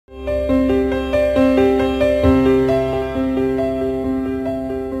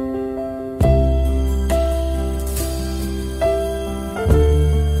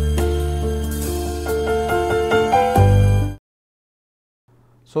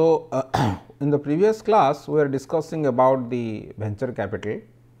So, in the previous class we are discussing about the venture capital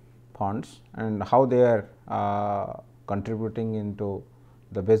funds and how they are contributing into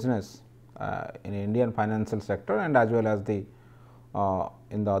the business in Indian financial sector and as well as the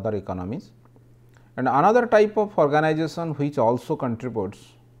in the other economies. And another type of organization which also contributes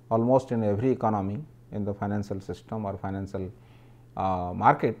almost in every economy in the financial system or financial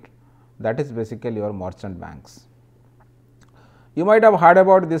market, that is basically your merchant banks. You might have heard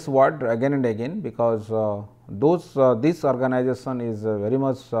about this word again and again, because this organization is very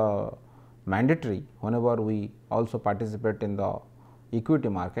much mandatory whenever we also participate in the equity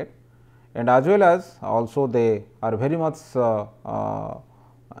market, and as well as also they are very much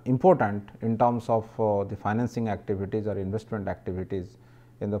important in terms of the financing activities or investment activities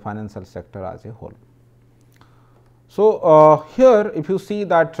in the financial sector as a whole. So, here if you see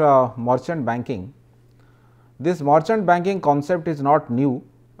that merchant banking, this merchant banking concept is not new,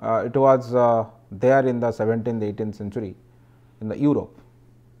 it was there in the 17th 18th century in the Europe,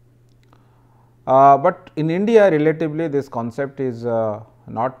 but in India relatively this concept is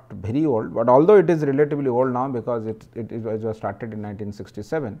not very old, but although it is relatively old now, because it was started in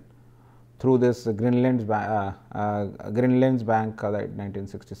 1967 through this Greenland's Bank in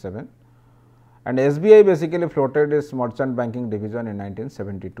 1967, and SBI basically floated its merchant banking division in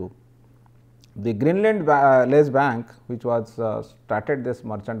 1972. The Greenland's Bank, which was started this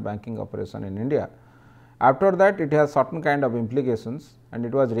merchant banking operation in India, after that it has certain kind of implications, and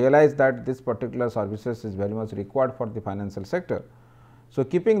it was realized that this particular services is very much required for the financial sector. So,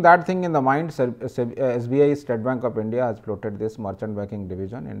 keeping that thing in the mind, SBI State Bank of India has floated this merchant banking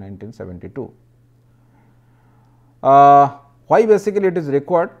division in 1972. Why basically it is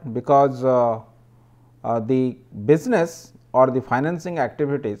required? Because the business or the financing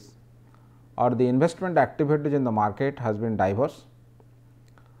activities or the investment activities in the market has been diverse,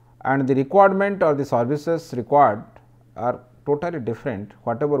 and the requirement or the services required are totally different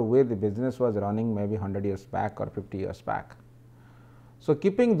whatever way the business was running maybe 100 years back or 50 years back. So,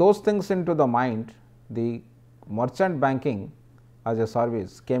 keeping those things into the mind, the merchant banking as a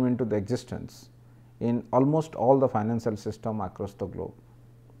service came into the existence in almost all the financial system across the globe.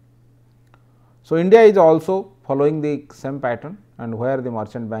 So, India is also following the same pattern, and where the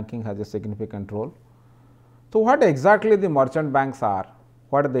merchant banking has a significant role. So, what exactly the merchant banks are,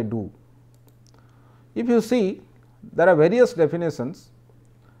 what do they do? If you see, there are various definitions.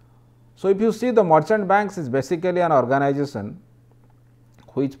 So, if you see, the merchant banks is basically an organization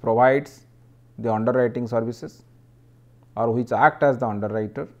which provides the underwriting services or which act as the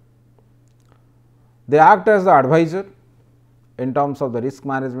underwriter. They act as the advisor in terms of the risk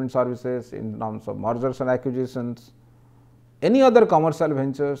management services, in terms of mergers and acquisitions, any other commercial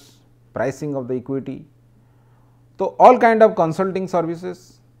ventures, pricing of the equity. So, all kind of consulting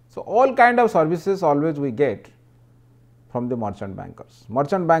services. So, all kind of services always we get from the merchant bankers.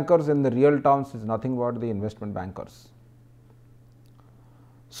 Merchant bankers in the real terms is nothing but the investment bankers.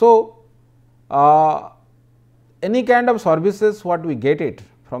 So, any kind of services what we get it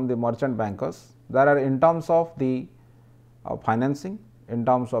from the merchant bankers, there are in terms of the financing, in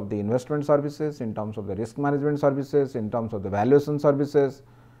terms of the investment services, in terms of the risk management services, in terms of the valuation services,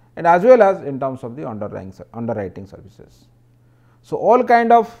 and as well as in terms of the underwriting services. So, all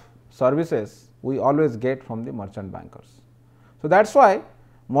kind of services we always get from the merchant bankers. So, that is why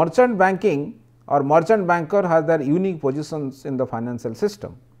merchant banking or merchant banker has their unique positions in the financial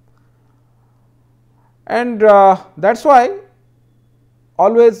system, and that is why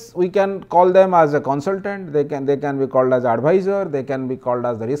always we can call them as a consultant, they can be called as advisor, they can be called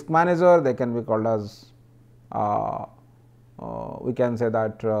as the risk manager, they can be called as we can say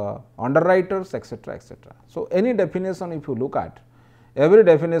that underwriters, etc., etc. So, any definition if you look at, every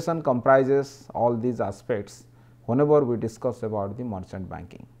definition comprises all these aspects whenever we discuss about the merchant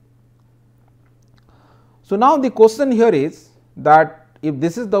banking. So, now the question here is that if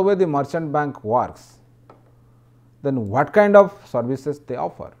this is the way the merchant bank works, then what kind of services they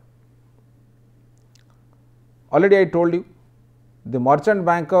offer? Already I told you, the merchant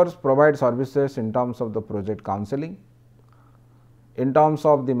bankers provide services in terms of the project counseling, in terms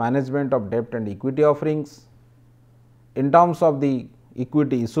of the management of debt and equity offerings, in terms of the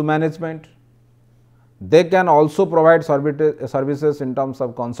equity issue management. They can also provide services in terms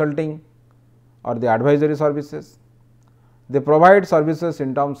of consulting or the advisory services. They provide services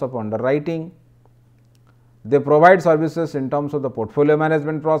in terms of underwriting. They provide services in terms of the portfolio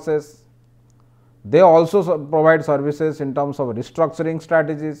management process. They also provide services in terms of restructuring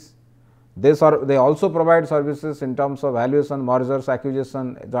strategies. They also provide services in terms of valuation, mergers,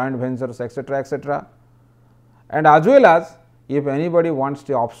 acquisition, joint ventures, etc., etc. And as well as if anybody wants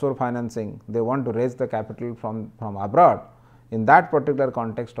the offshore financing, they want to raise the capital from abroad, in that particular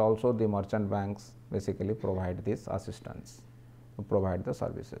context also the merchant banks basically provide this assistance, provide the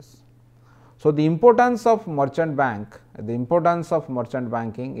services. So, the importance of merchant bank, the importance of merchant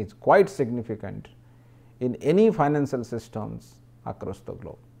banking is quite significant in any financial systems across the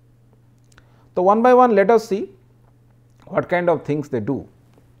globe. So, one by one let us see what kind of things they do.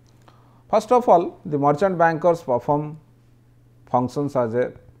 First of all, the merchant bankers perform functions as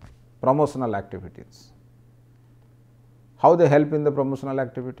a promotional activities. How they help in the promotional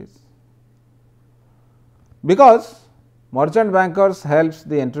activities? Because merchant bankers helps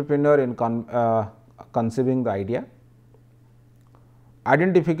the entrepreneur in conceiving the idea,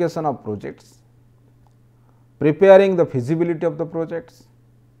 identification of projects, preparing the feasibility of the projects,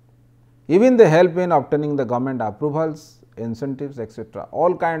 even they help in obtaining the government approvals, incentives, etc.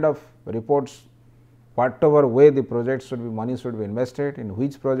 All kind of reports, whatever way the project should be, money should be invested, in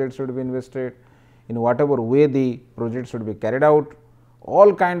which project should be invested, in whatever way the project should be carried out,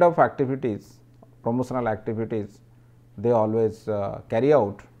 all kind of activities, promotional activities, they always carry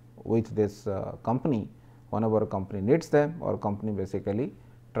out with this company whenever company needs them, or company basically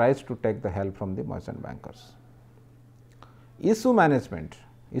tries to take the help from the merchant bankers. Issue management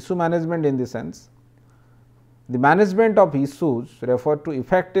in the sense, the management of issues refer to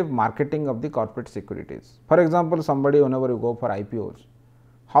effective marketing of the corporate securities. For example, somebody whenever you go for IPOs,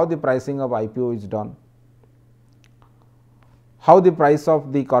 how the pricing of IPO is done, how the price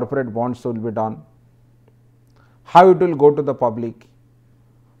of the corporate bonds will be done, how it will go to the public,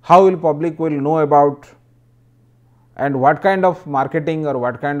 how will public will know about, and what kind of marketing or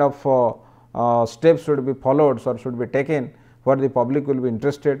what kind of steps should be followed or should be taken for the public will be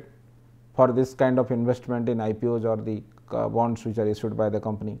interested for this kind of investment in IPOs or the bonds which are issued by the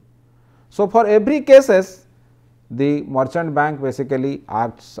company. So, for every cases the merchant bank basically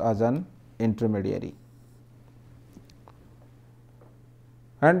acts as an intermediary.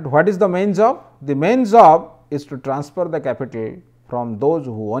 And what is the main job? The main job is to transfer the capital from those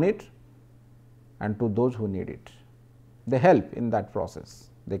who own it and to those who need it. They help in that process.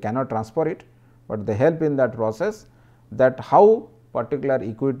 They cannot transfer it, but they help in that process, that how particular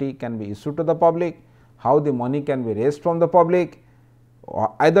equity can be issued to the public, how the money can be raised from the public,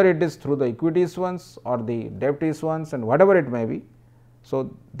 either it is through the equity issuance or the debt issuance and whatever it may be.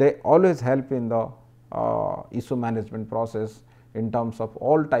 So, they always help in the issue management process in terms of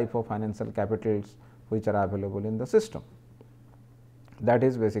all type of financial capitals which are available in the system. That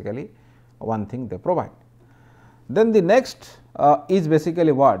is basically one thing they provide. Then the next is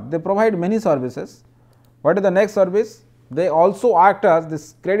basically what? They provide many services. What is the next service? They also act as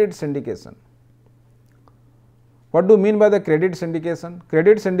this credit syndication. What do you mean by the credit syndication?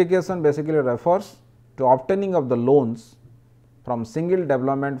 Credit syndication basically refers to obtaining of the loans from single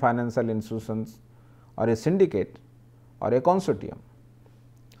development financial institutions or a syndicate or a consortium.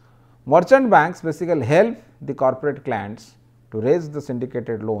 Merchant banks basically help the corporate clients to raise the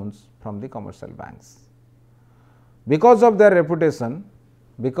syndicated loans from the commercial banks. Because of their reputation,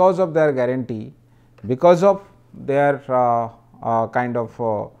 because of their guarantee, because of their kind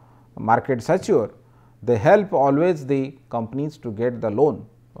of market stature, they help always the companies to get the loan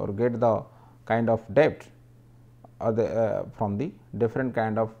or get the kind of debt or from the different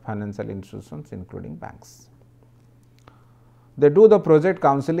kind of financial institutions including banks. They do the project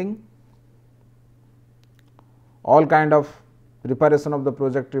counseling, all kind of preparation of the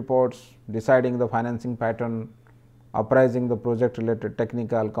project reports, deciding the financing pattern, appraising the project related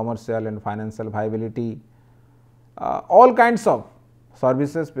technical, commercial and financial viability, all kinds of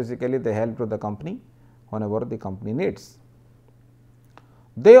services basically they help to the company whenever the company needs.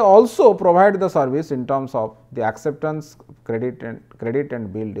 They also provide the service in terms of the acceptance, credit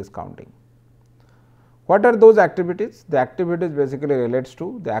and bill discounting. What are those activities? The activities basically relates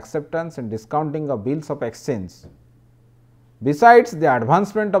to the acceptance and discounting of bills of exchange, besides the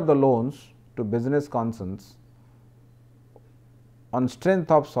advancement of the loans to business concerns on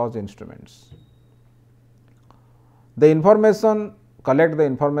strength of such instruments. The information, collect the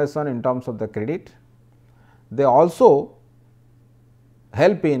information in terms of the credit. They also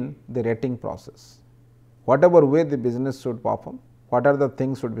help in the rating process. Whatever way the business should perform, what are the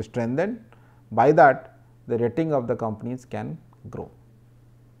things should be strengthened, by that the rating of the companies can grow.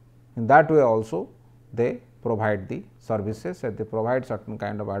 In that way also they provide the services and they provide certain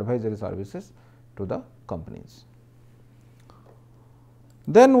kind of advisory services to the companies.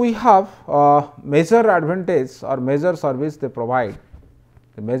 Then we have major advantage or major service they provide.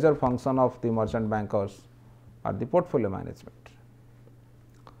 The major function of the merchant bankers are the portfolio management.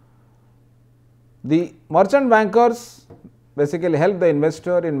 The merchant bankers basically help the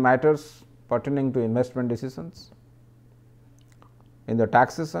investor in matters pertaining to investment decisions, in the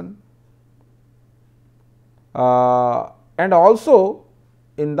taxation, and also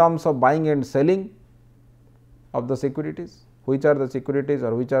in terms of buying and selling of the securities, which are the securities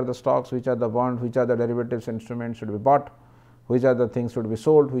or which are the stocks, which are the bonds, which are the derivatives instruments should be bought, which are the things should be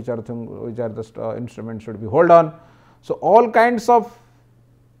sold, which are the instruments should be hold on. So, all kinds of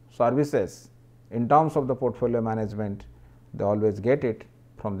services in terms of the portfolio management, they always get it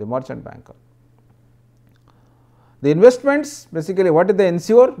from the merchant banker. The investments, basically what do they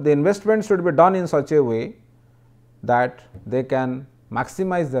ensure? The investments should be done in such a way that they can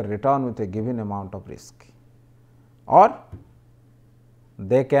maximize the return with a given amount of risk, or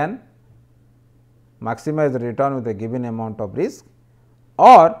they can maximize the return with a given amount of risk,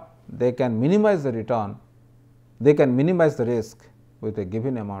 or they can minimize the return, they can minimize the risk with a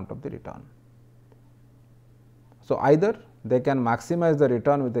given amount of the return. So, either they can maximize the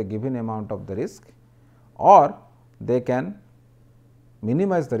return with a given amount of the risk, or they can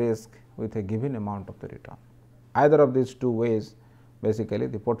minimize the risk with a given amount of the return. Either of these two ways, basically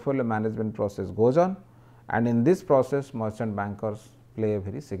the portfolio management process goes on, and in this process merchant bankers play a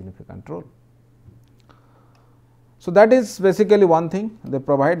very significant role. So, that is basically one thing they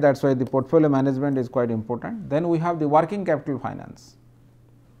provide, that is why the portfolio management is quite important. Then we have the working capital finance.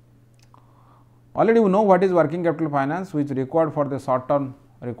 Already we know what is working capital finance, which required for the short term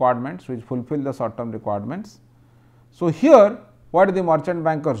requirements, which fulfill the short term requirements. So, here what the merchant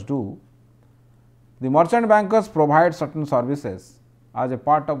bankers do? The merchant bankers provide certain services as a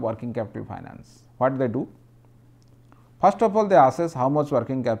part of working capital finance. What they do? First of all, they assess how much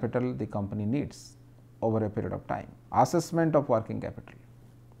working capital the company needs over a period of time, assessment of working capital,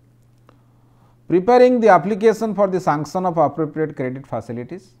 preparing the application for the sanction of appropriate credit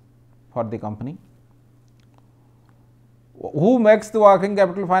facilities for the company. Who makes the working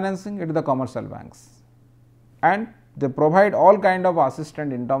capital financing? It is the commercial banks, and they provide all kind of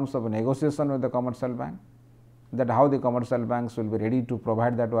assistance in terms of negotiation with the commercial bank, that how the commercial banks will be ready to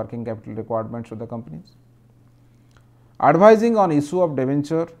provide that working capital requirements to the companies. Advising on issue of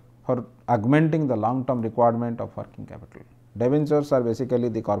debenture for augmenting the long term requirement of working capital. Debentures are basically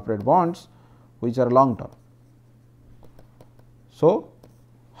the corporate bonds which are long term. So,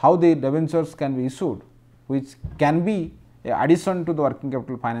 how the debentures can be issued, which can be a addition to the working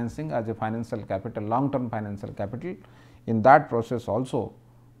capital financing as a financial capital, long term financial capital. In that process also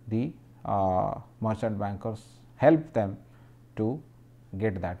the merchant bankers help them to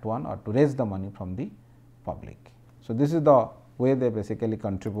get that one or to raise the money from the public. So, this is the way they basically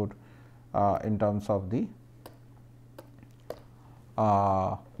contribute in terms of the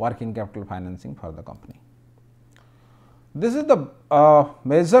working capital financing for the company. This is the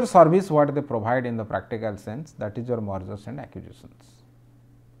major service what they provide in the practical sense, that is your mergers and acquisitions.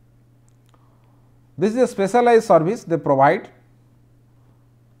 This is a specialized service they provide,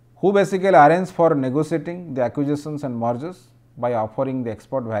 who basically arrange for negotiating the acquisitions and mergers by offering the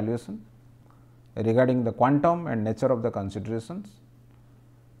expert valuation regarding the quantum and nature of the considerations,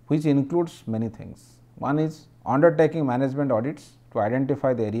 which includes many things. One is undertaking management audits to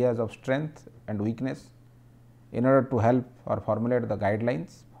identify the areas of strength and weakness in order to help or formulate the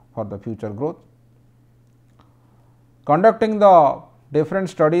guidelines for the future growth. Conducting the different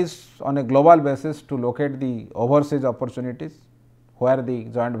studies on a global basis to locate the overseas opportunities, where the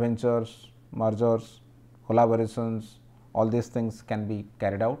joint ventures, mergers, collaborations, all these things can be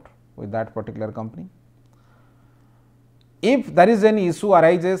carried out with that particular company. If there is any issue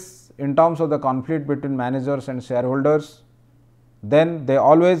arises in terms of the conflict between managers and shareholders, then they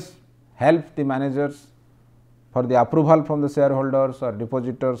always help the managers for the approval from the shareholders or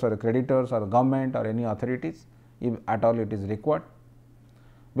depositors or creditors or government or any authorities, if at all it is required.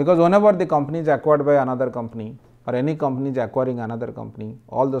 Because whenever the company is acquired by another company or any company is acquiring another company,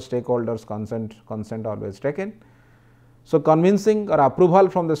 all the stakeholders consent always taken. So, convincing or approval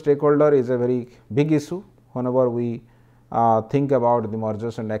from the stakeholder is a very big issue whenever we think about the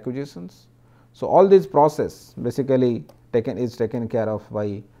mergers and acquisitions. So, all this process basically taken care of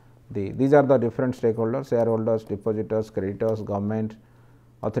by these are the different stakeholders, shareholders, depositors, creditors, government,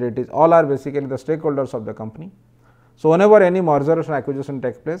 authorities, all are basically the stakeholders of the company. So, whenever any merger or acquisition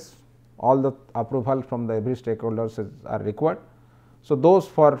takes place, all the approval from the every stakeholders are required. So, those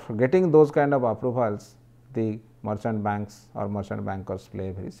for getting those kind of approvals, the merchant banks or merchant bankers play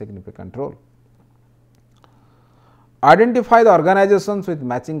a very significant role. Identify the organizations with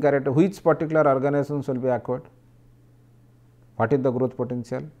matching character, which particular organizations will be acquired, what is the growth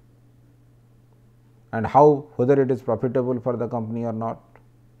potential, and how, whether it is profitable for the company or not,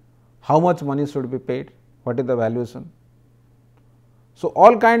 how much money should be paid, what is the valuation. So,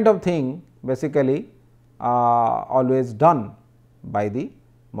 all kind of thing basically always done by the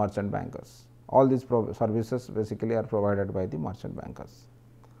merchant bankers. All these services basically are provided by the merchant bankers.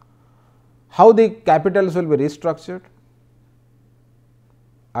 How the capitals will be restructured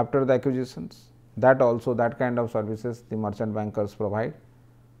after the acquisitions, that also that kind of services the merchant bankers provide.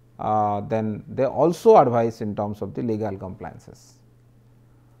 Then they also advise in terms of the legal compliances,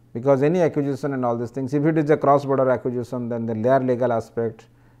 because any acquisition and all these things, if it is a cross border acquisition, then their legal aspect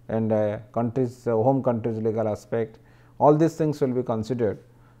and countries home countries legal aspect, all these things will be considered,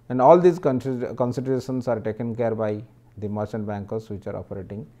 and all these considerations are taken care by the merchant bankers which are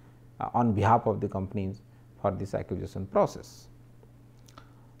operating on behalf of the companies for this acquisition process.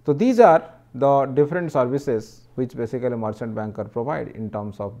 So, these are the different services which basically merchant banker provide in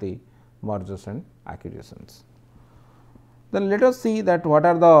terms of the mergers and acquisitions. Then let us see that what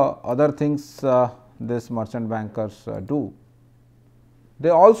are the other things these merchant bankers do. They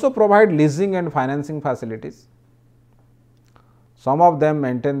also provide leasing and financing facilities. Some of them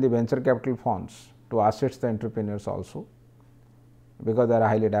maintain the venture capital funds to assist the entrepreneurs also, because they are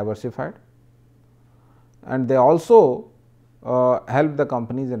highly diversified, and they also help the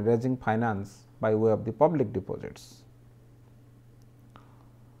companies in raising finance by way of the public deposits.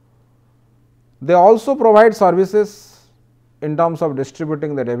 They also provide services in terms of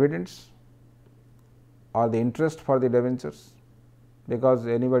distributing the dividends or the interest for the debentures, because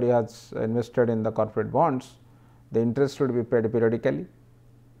anybody has invested in the corporate bonds, the interest should be paid periodically.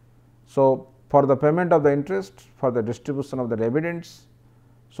 So, for the payment of the interest, for the distribution of the dividends,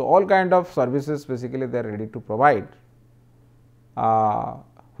 so all kind of services basically they are ready to provide,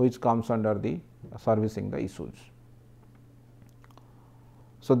 which comes under the servicing the issues.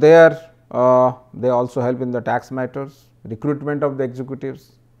 So, there they also help in the tax matters, recruitment of the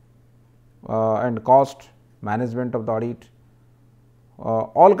executives and cost management of the audit,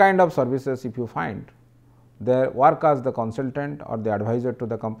 all kind of services if you find, they work as the consultant or the advisor to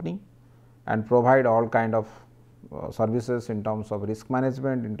the company and provide all kind of services in terms of risk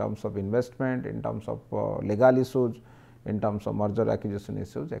management, in terms of investment, in terms of legal issues, in terms of merger acquisition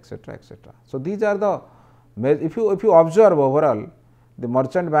issues, etc., etc. So, these are the, if you observe overall, the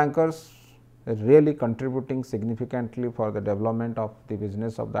merchant bankers are really contributing significantly for the development of the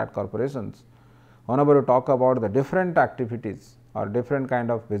business of that corporations. Whenever you talk about the different activities or different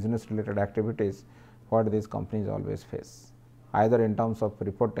kind of business related activities, what these companies always face, either in terms of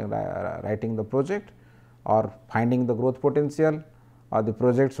reporting, writing the project, or finding the growth potential, or the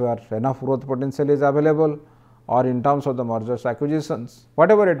projects where enough growth potential is available, or in terms of the mergers acquisitions,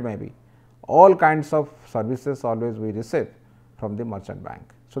 whatever it may be, all kinds of services always we receive from the merchant bank.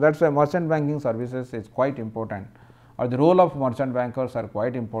 So, that is why merchant banking services is quite important, or the role of merchant bankers are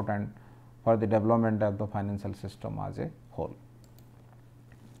quite important for the development of the financial system as a whole.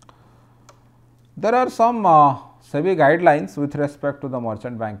 There are some SEBI guidelines with respect to the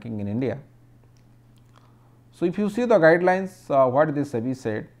merchant banking in India. So, if you see the guidelines, what the SEBI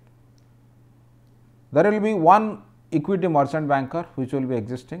said, there will be one equity merchant banker which will be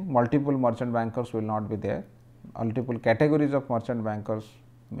existing, multiple merchant bankers will not be there, multiple categories of merchant bankers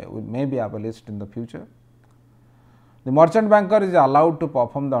may be abolished in the future. The merchant banker is allowed to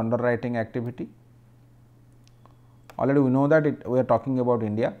perform the underwriting activity. Already we know that we are talking about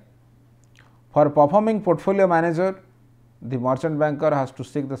India. For performing portfolio manager, the merchant banker has to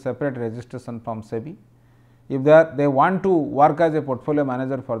seek the separate registration from SEBI. If they want to work as a portfolio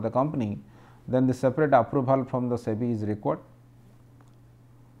manager for the company, then the separate approval from the SEBI is required.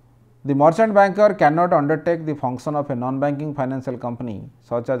 The merchant banker cannot undertake the function of a non-banking financial company,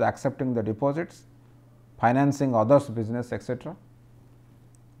 such as accepting the deposits, financing others' business, etc.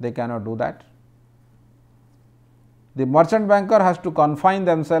 They cannot do that. The merchant banker has to confine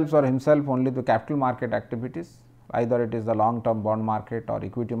themselves or himself only to capital market activities, either it is the long term bond market or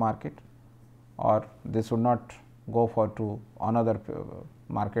equity market, or they should not go for to another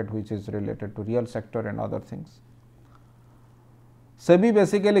market which is related to real sector and other things. SEBI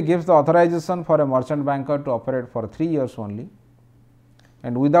basically gives the authorization for a merchant banker to operate for 3 years only,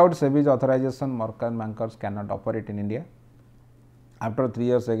 and without SEBI's authorization, merchant bankers cannot operate in India. After 3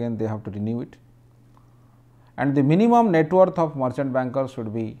 years again they have to renew it, and the minimum net worth of merchant bankers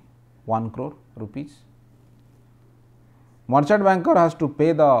should be 1 crore rupees. Merchant banker has to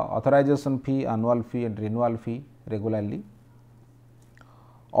pay the authorization fee, annual fee and renewal fee regularly.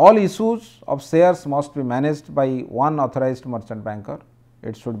 All issues of shares must be managed by one authorized merchant banker.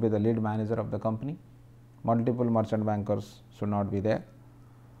 It should be the lead manager of the company. Multiple merchant bankers should not be there.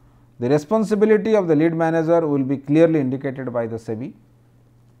 The responsibility of the lead manager will be clearly indicated by the SEBI.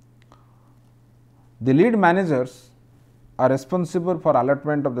 The lead managers are responsible for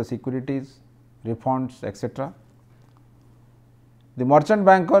allotment of the securities, refunds, etc. The merchant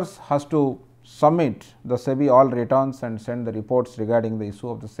bankers has to submit the SEBI all returns and send the reports regarding the issue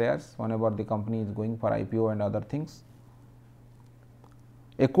of the shares whenever the company is going for IPO and other things.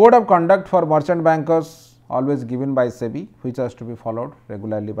 A code of conduct for merchant bankers always given by SEBI, which has to be followed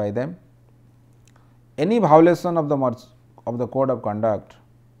regularly by them. Any violation of the code of conduct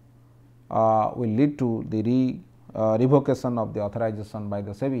will lead to the revocation of the authorization by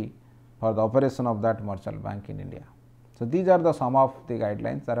the SEBI for the operation of that merchant bank in India. So, these are the some of the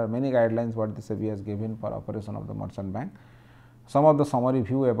guidelines. There are many guidelines what the SEBI has given for operation of the merchant bank. Some of the summary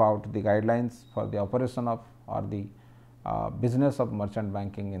view about the guidelines for the operation of or the business of merchant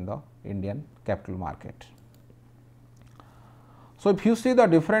banking in the Indian capital market. So, if you see the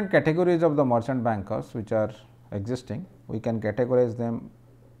different categories of the merchant bankers which are existing, we can categorize them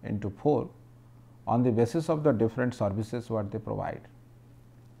into 4 on the basis of the different services what they provide.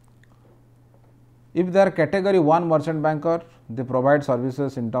 If they are category 1 merchant banker, they provide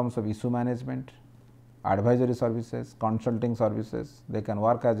services in terms of issue management, advisory services, consulting services, they can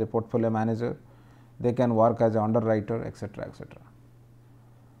work as a portfolio manager, they can work as an underwriter, etc., etc.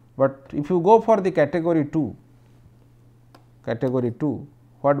 But if you go for the category 2,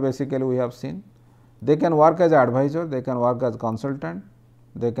 what basically we have seen, they can work as an advisor, they can work as consultant,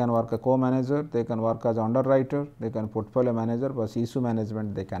 they can work as co-manager, they can work as underwriter, they can portfolio manager, but issue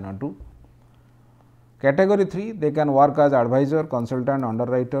management they cannot do. Category 3, they can work as advisor, consultant,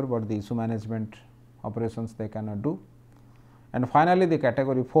 underwriter, but the issue management operations they cannot do. And finally, the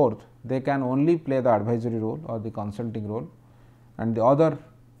category 4th, they can only play the advisory role or the consulting role, and the other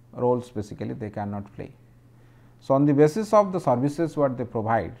roles basically they cannot play. So, on the basis of the services what they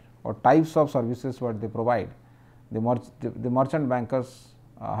provide or types of services what they provide, the merchant bankers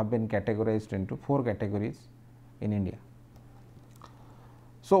have been categorized into 4 categories in India.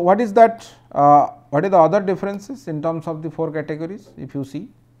 So, what is that? What are the other differences in terms of the 4 categories if you see?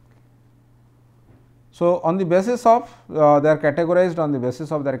 So, on the basis of they are categorized on the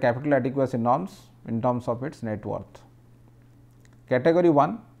basis of their capital adequacy norms in terms of its net worth. Category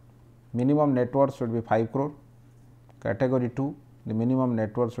 1, minimum net worth should be 5 crore. Category 2, the minimum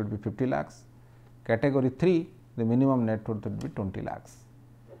net worth should be 50 lakhs. Category 3, the minimum net worth would be 20 lakhs.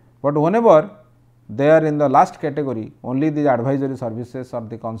 But whenever they are in the last category, only the advisory services or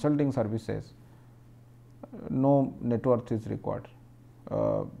the consulting services, no net worth is required.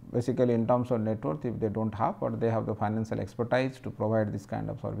 Basically in terms of net worth, if they do not have, but they have the financial expertise to provide this kind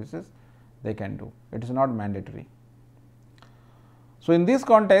of services, they can do. It is not mandatory. So, in this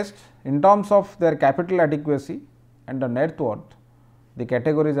context, in terms of their capital adequacy and the net worth, the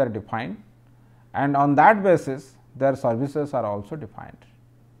categories are defined, and on that basis their services are also defined.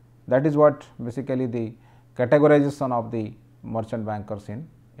 That is what basically the categorization of the merchant bankers in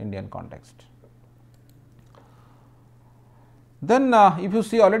Indian context. Then if you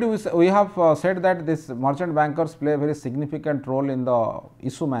see, already we have said that this merchant bankers play a very significant role in the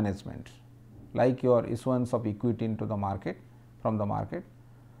issue management, like your issuance of equity into the market from the market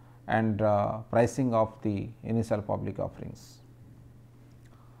and pricing of the initial public offerings.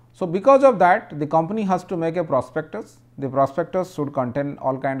 So, because of that, the company has to make a prospectus. The prospectus should contain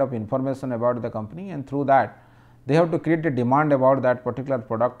all kind of information about the company, and through that they have to create a demand about that particular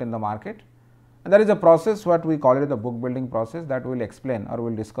product in the market. And there is a process what we call it the book building process, that we will explain or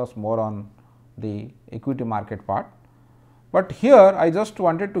we will discuss more on the equity market part. But here I just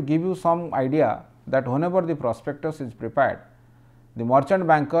wanted to give you some idea that whenever the prospectus is prepared, the merchant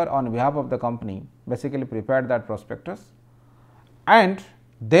banker on behalf of the company basically prepared that prospectus, and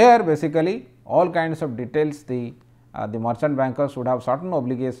there basically all kinds of details the merchant bankers would have certain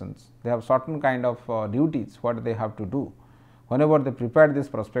obligations, they have certain kind of duties what they have to do whenever they prepare this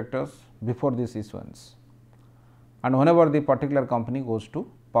prospectus before this issuance, and whenever the particular company goes to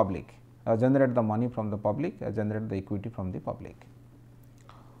public, generate the money from the public, generate the equity from the public.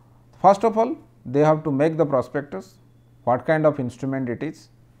 First of all, they have to make the prospectus, what kind of instrument it is,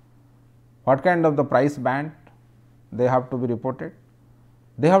 what kind of the price band they have to be reported.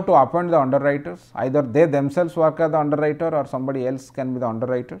 They have to appoint the underwriters, either they themselves work as the underwriter or somebody else can be the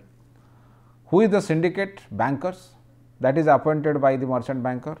underwriter. Who is the syndicate bankers, that is appointed by the merchant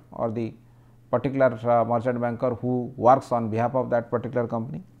banker or the particular merchant banker who works on behalf of that particular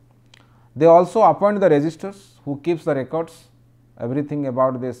company. They also appoint the registers who keeps the records, everything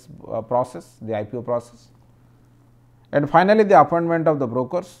about this process, the IPO process. And finally, the appointment of the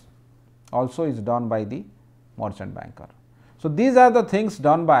brokers also is done by the merchant banker. So, these are the things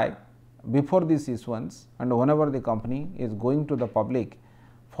done by before this issuance and whenever the company is going to the public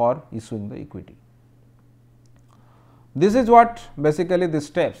for issuing the equity. This is what basically the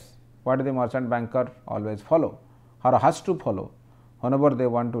steps what the merchant banker always follow or has to follow whenever they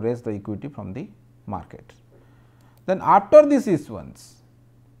want to raise the equity from the market. Then after this issuance,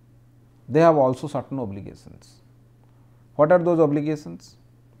 they have also certain obligations. What are those obligations?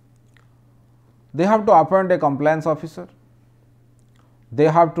 They have to appoint a compliance officer, they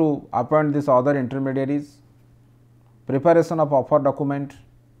have to appoint these other intermediaries, preparation of offer document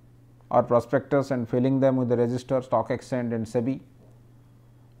or prospectus and filling them with the register, stock exchange and SEBI,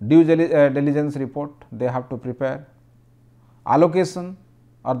 due diligence report they have to prepare, allocation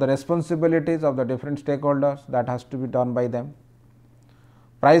or the responsibilities of the different stakeholders that has to be done by them,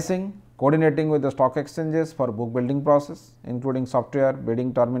 pricing, coordinating with the stock exchanges for book building process including software,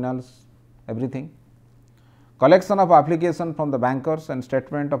 bidding terminals, everything, collection of application from the bankers and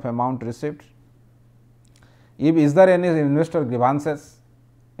statement of amount received. If is there any investor grievances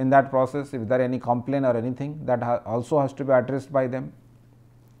in that process, if there any complaint or anything, that also has to be addressed by them.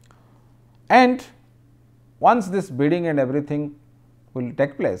 And once this bidding and everything will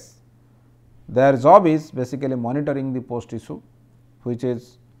take place, their job is basically monitoring the post issue, which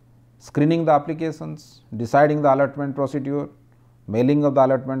is screening the applications, deciding the allotment procedure, mailing of the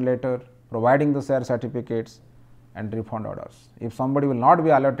allotment letter, providing the share certificates and refund orders. If somebody will not be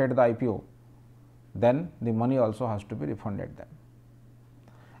allotted the IPO, then the money also has to be refunded them.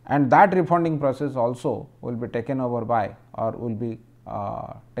 And that refunding process also will be taken over by or will be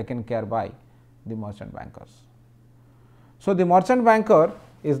taken care by the merchant bankers. So, the merchant banker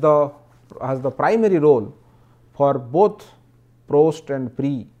is has the primary role for both post and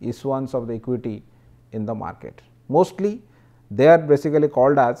pre issuance of the equity in the market. Mostly they are basically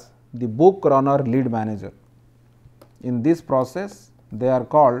called as the book runner lead manager. In this process they are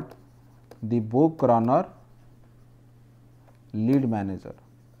called the book runner lead manager.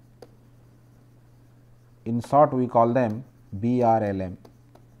 In short we call them BRLM.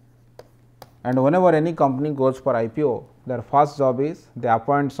 And whenever any company goes for IPO, their first job is they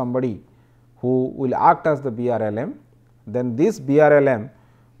appoint somebody who will act as the BRLM. Then this BRLM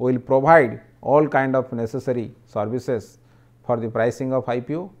will provide all kind of necessary services for the pricing of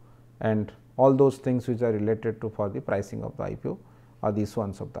IPO and all those things which are related to for the pricing of the IPO or the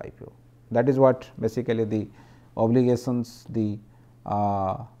issuance of the IPO. That is what basically the obligations the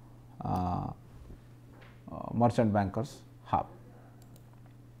merchant bankers have.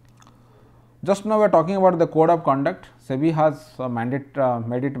 Just now we are talking about the code of conduct. SEBI has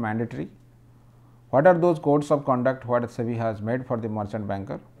made it mandatory. What are those codes of conduct what SEBI has made for the merchant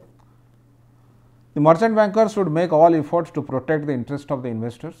banker? The merchant banker should make all efforts to protect the interest of the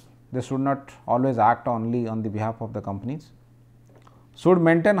investors. They should not always act only on the behalf of the companies. Should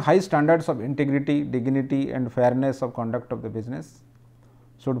maintain high standards of integrity, dignity and fairness of conduct of the business.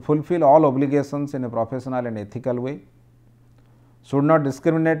 Should fulfill all obligations in a professional and ethical way. Should not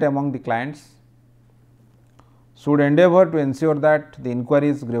discriminate among the clients. Should endeavor to ensure that the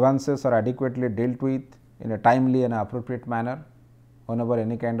inquiries, grievances are adequately dealt with in a timely and appropriate manner whenever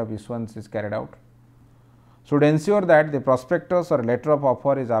any kind of issuance is carried out. Should ensure that the prospectus or letter of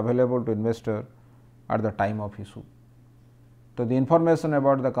offer is available to investor at the time of issue. So, the information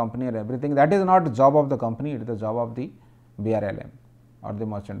about the company and everything, that is not the job of the company, it is the job of the BRLM or the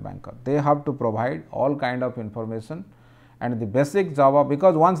merchant banker. They have to provide all kind of information, and the basic job of,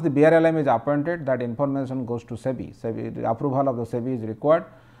 because once the BRLM is appointed, that information goes to SEBI. The approval of the SEBI is required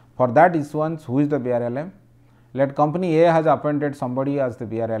for that issuance. Who is the BRLM? Let company A has appointed somebody as the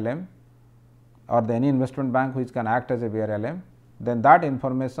BRLM or any investment bank which can act as a BRLM, then that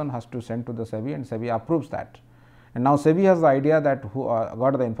information has to send to the SEBI and SEBI approves that. And now SEBI has the idea that who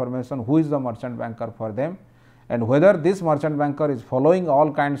got the information, who is the merchant banker for them, and whether this merchant banker is following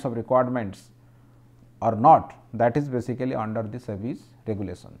all kinds of requirements or not, that is basically under the SEBI's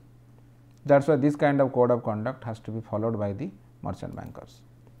regulation. That is why this kind of code of conduct has to be followed by the merchant bankers.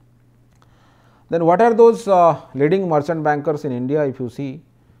 Then what are those leading merchant bankers in India? If you see,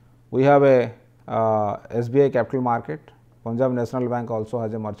 we have a SBI Capital Market, Punjab National Bank also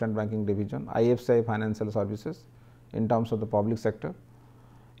has a merchant banking division, IFCI Financial Services in terms of the public sector.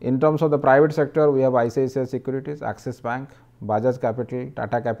 In terms of the private sector, we have ICICI Securities, Axis Bank, Bajaj Capital,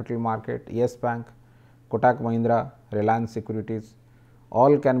 Tata Capital Market, Yes Bank, Kotak Mahindra, Reliance Securities,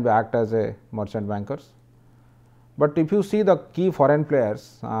 all can be act as a merchant bankers. But if you see the key foreign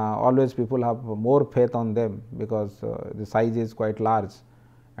players, always people have more faith on them because the size is quite large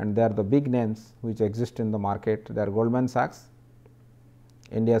and they are the big names which exist in the market. They are Goldman Sachs,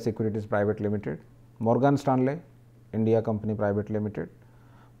 India Securities Private Limited, Morgan Stanley, India Company Private Limited,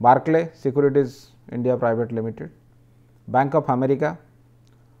 Barclay Securities India Private Limited, Bank of America,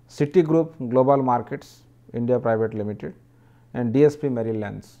 Citigroup Global Markets India Private Limited and DSP Merrill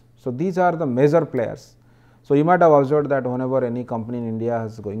Lynch. So, these are the major players. So, you might have observed that whenever any company in India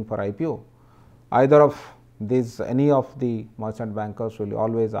is going for IPO, either of these, any of the merchant bankers will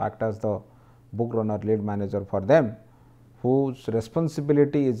always act as the book runner, lead manager for them, whose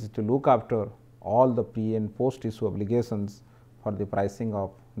responsibility is to look after all the pre and post issue obligations for the pricing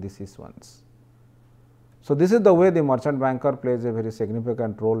of these issuance. So, this is the way the merchant banker plays a very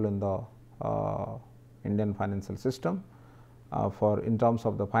significant role in the Indian financial system, for in terms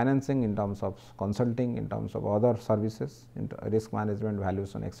of the financing, in terms of consulting, in terms of other services, risk management,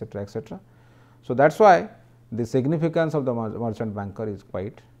 valuation, etc., etc. So, that is why the significance of the merchant banker is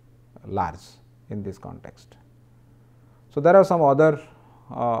quite large in this context. So, there are some other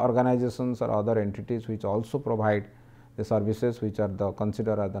organizations or other entities which also provide the services, which are the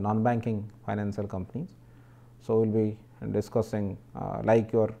considered as the non-banking financial companies. So, we will be discussing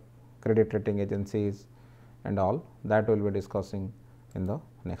like your credit rating agencies and all, that we will be discussing in the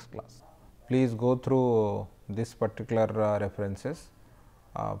next class. Please go through this particular references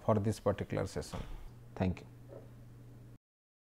for this particular session. Thank you.